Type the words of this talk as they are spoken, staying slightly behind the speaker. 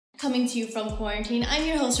Coming to you from quarantine, I'm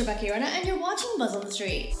your host Rebecca Yorna, and you're watching Buzz on the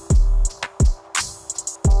Street.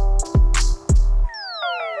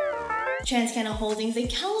 TransCanna Holdings, a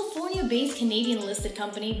California-based Canadian-listed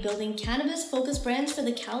company building cannabis-focused brands for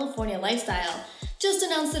the California lifestyle, just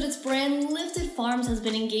announced that its brand Lyfted Farms has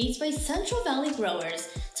been engaged by Central Valley growers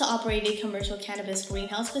to operate a commercial cannabis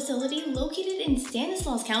greenhouse facility located in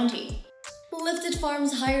Stanislaus County. Lyfted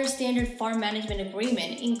Farms' higher standard farm management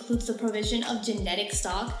agreement includes the provision of genetic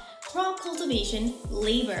stock, crop cultivation,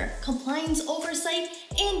 labor, compliance oversight,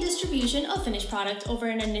 and distribution of finished product over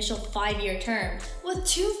an initial 5-year term, with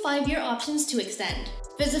 2 5-year options to extend.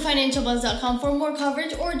 Visit financialbuzz.com for more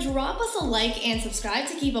coverage or drop us a like and subscribe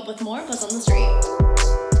to keep up with more Buzz on the Street.